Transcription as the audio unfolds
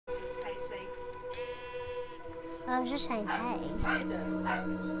I was just saying hey. You didn't.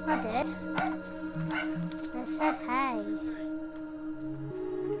 I did. I said hey.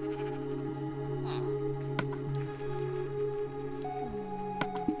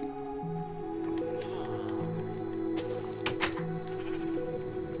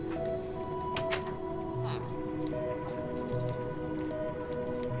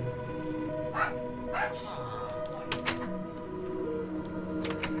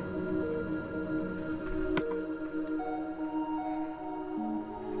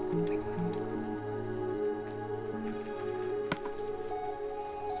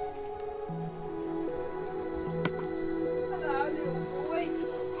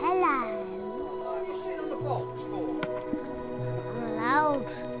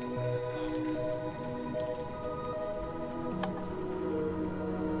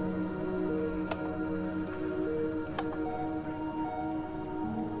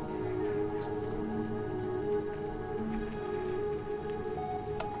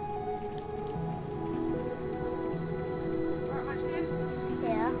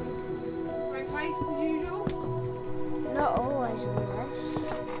 Not always on this.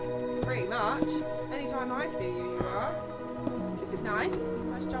 Pretty much. Anytime I see you, you are. This is nice.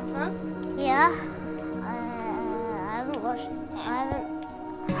 Nice jumper. Yeah. I haven't had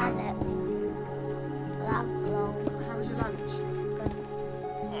it that long. How was your lunch? Good.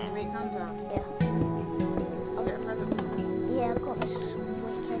 Did you meet Santa? Yeah. Did you get a present? Yeah, I got this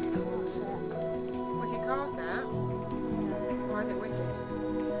wicked car set. Wicked car set? Yeah. Why is it wicked?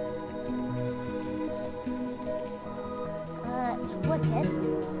 It's wicked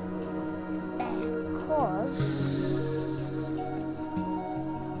because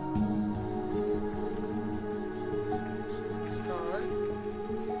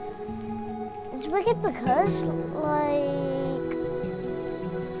it's wicked because like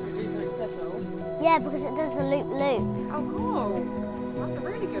Does it do something special? yeah, because it does the loop loop. Oh, cool. That's a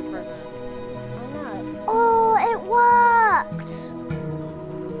really good present. I know. Oh, it worked!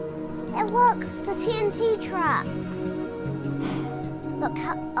 It works. The TNT trap. Look,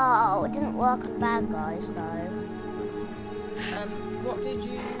 oh, it didn't work on bad guys though. What did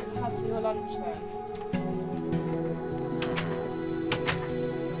you have for your lunch then?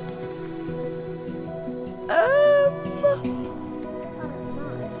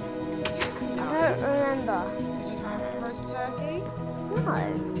 I don't remember. Did you have roast turkey? No.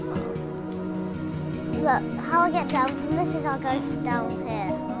 Look, how I get down from this is I go down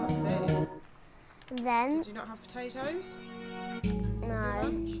here. Oh, I see. Then, Did you not have potatoes? no.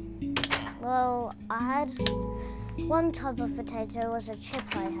 Lunch? Well, I had one type of potato was a chip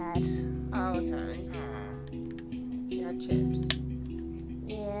I had. Oh, okay. You had chips.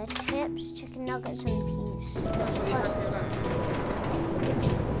 Yeah, chips, chicken nuggets, and peas. That's what you had for your lunch.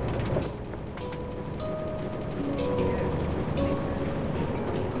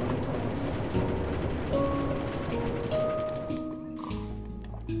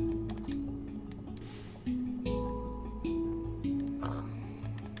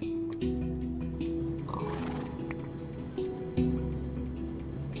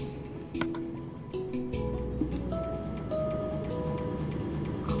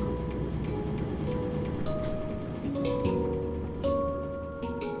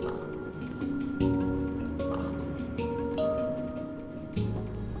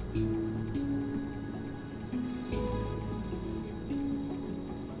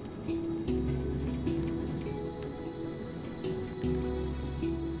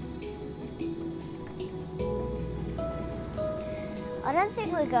 I don't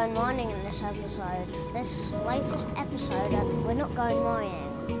think we're going mining in this episode. This latest episode, we're not going mining.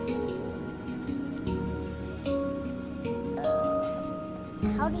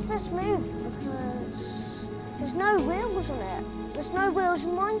 How does this move? Because there's no wheels on it. There's no wheels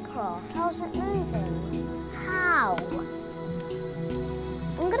in Minecraft. How's it moving? How?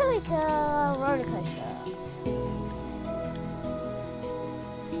 I'm gonna make a roller coaster.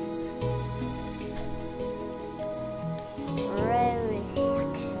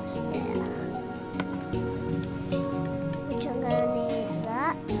 Which I'm gonna need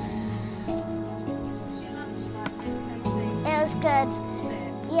that. It was good.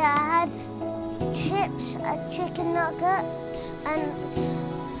 Yeah, I had chips, a chicken nugget, and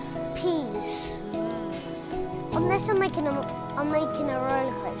peas. On this, I'm making a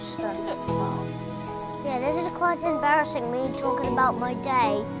roller coaster. Looks smart. Yeah, this is quite embarrassing. Me talking about my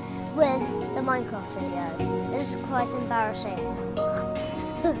day with the Minecraft video. This is quite embarrassing.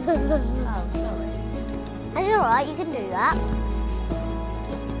 Oh, sorry. It's alright, you can do that.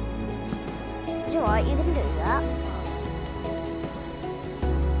 It's alright, you can do that.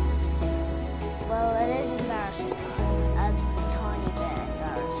 Well, it is embarrassing.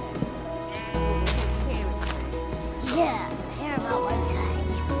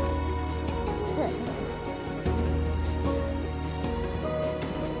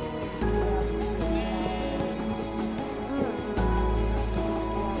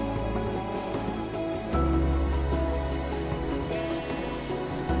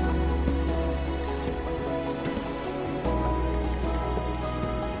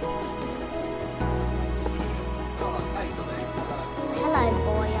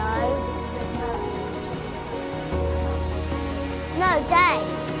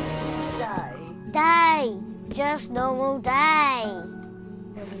 just normal day.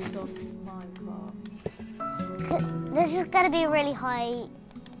 He's on Minecraft. This is going to be a really high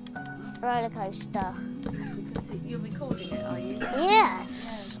roller coaster. Because you're recording it, are you? Yes,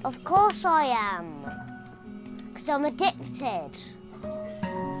 of course I am. Because I'm addicted.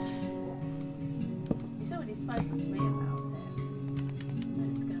 He's already spoken to me about it.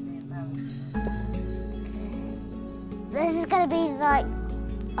 It's going to be embarrassing. This is going to be like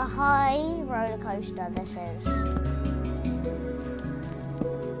a high roller coaster, this is.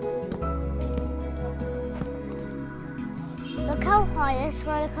 Look how high this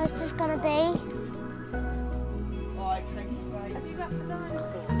roller coaster is going to be. Have you got the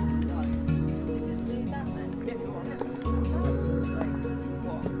dinosaurs? No. Is it doing that then? If you want it.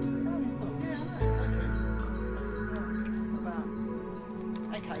 What? Dinosaurs?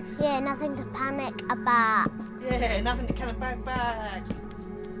 Yeah, okay. Yeah, nothing to panic about. Yeah, nothing to kind of back.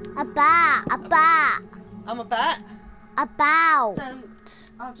 A bat. I'm a bat. About. So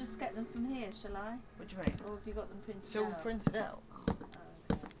I'll just get them from here, shall I? What do you mean? Or have you got them printed It's all out? printed out. Oh,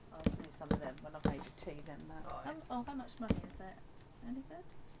 okay. I'll do some of them when I've made tea then. Right. How much money is it? Any good?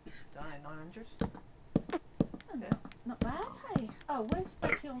 Don't know, 900. Oh, Yeah. not bad, hey? Oh, where's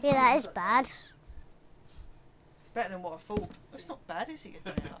Speculum? Yeah, that is bad. It's better than what I thought. It's not bad, is it? You're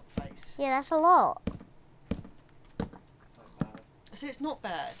doing it up face. Yeah, that's a lot. I said it's not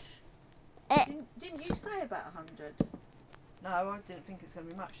bad. Didn't you say about 100? No, I didn't think it's going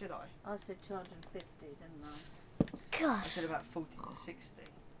to be much, did I? I said 250, didn't I? I Gosh. said about 40 to 60.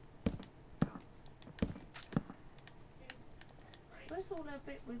 Where's all our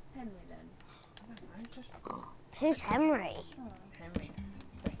bit with Henry then? I don't know, just Who's Henry? Oh. Henry's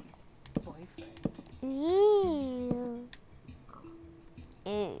Becky's boyfriend. Ew.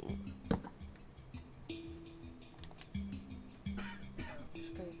 Ew.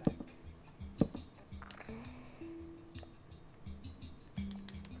 Just go back.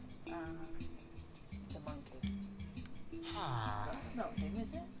 It's a monkey. That's not him,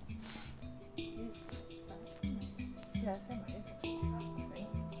 is it? Yeah, it's Henry, isn't it?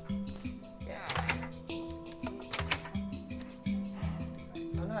 Yeah.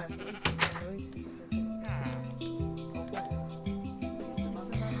 I know, it's easy.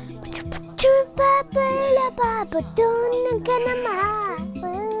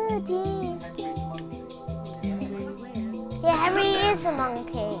 Yeah, Henry is a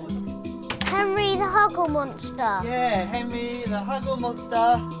monkey. Henry the Huggle Monster. Yeah, Henry the Huggle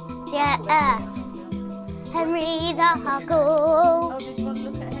Monster. Yeah, Henry the Huggle. Oh, did you want to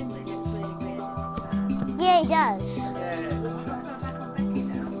look at Henry? That's really weird. Yeah, he does. Yeah. I've got to go back on Becky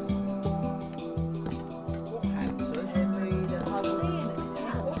now. Henry the Huggle.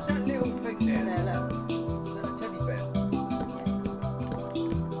 What's that little thing there? There, look. Is that a teddy bear?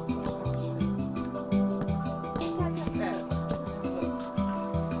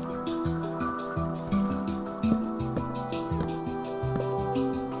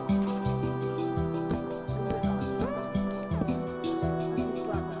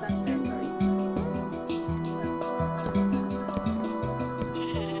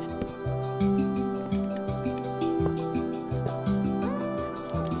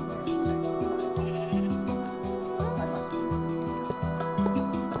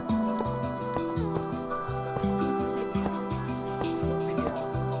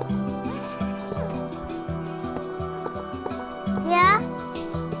 Yeah?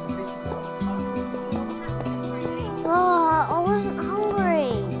 Oh, I wasn't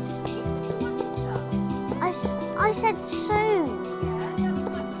hungry. I said